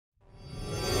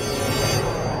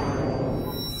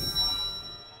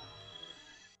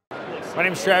My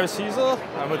name is Travis Hezel.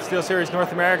 I'm with SteelSeries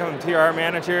North America. I'm the PR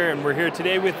manager, and we're here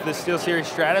today with the SteelSeries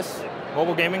Stratus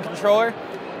mobile gaming controller.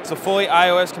 It's a fully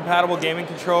iOS compatible gaming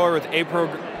controller with 8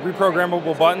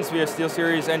 reprogrammable buttons via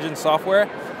SteelSeries engine software.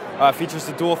 Features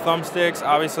the dual thumbsticks,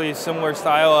 obviously similar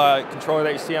style controller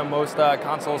that you see on most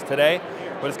consoles today,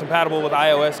 but it's compatible with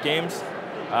iOS games.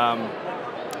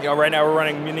 Right now we're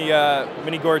running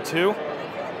Mini Gore 2.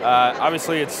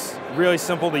 Obviously it's really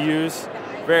simple to use,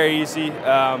 very easy.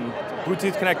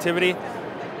 Bluetooth connectivity.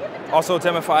 Also, it's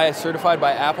MFI certified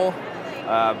by Apple.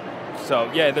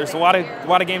 So yeah, there's a lot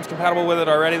of games compatible with it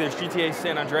already. There's GTA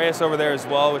San Andreas over there as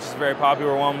well, which is a very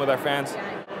popular one with our fans.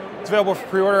 It's available for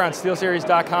pre-order on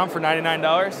SteelSeries.com for $99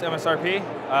 MSRP,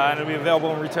 and it'll be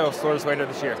available in retail stores later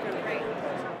this year.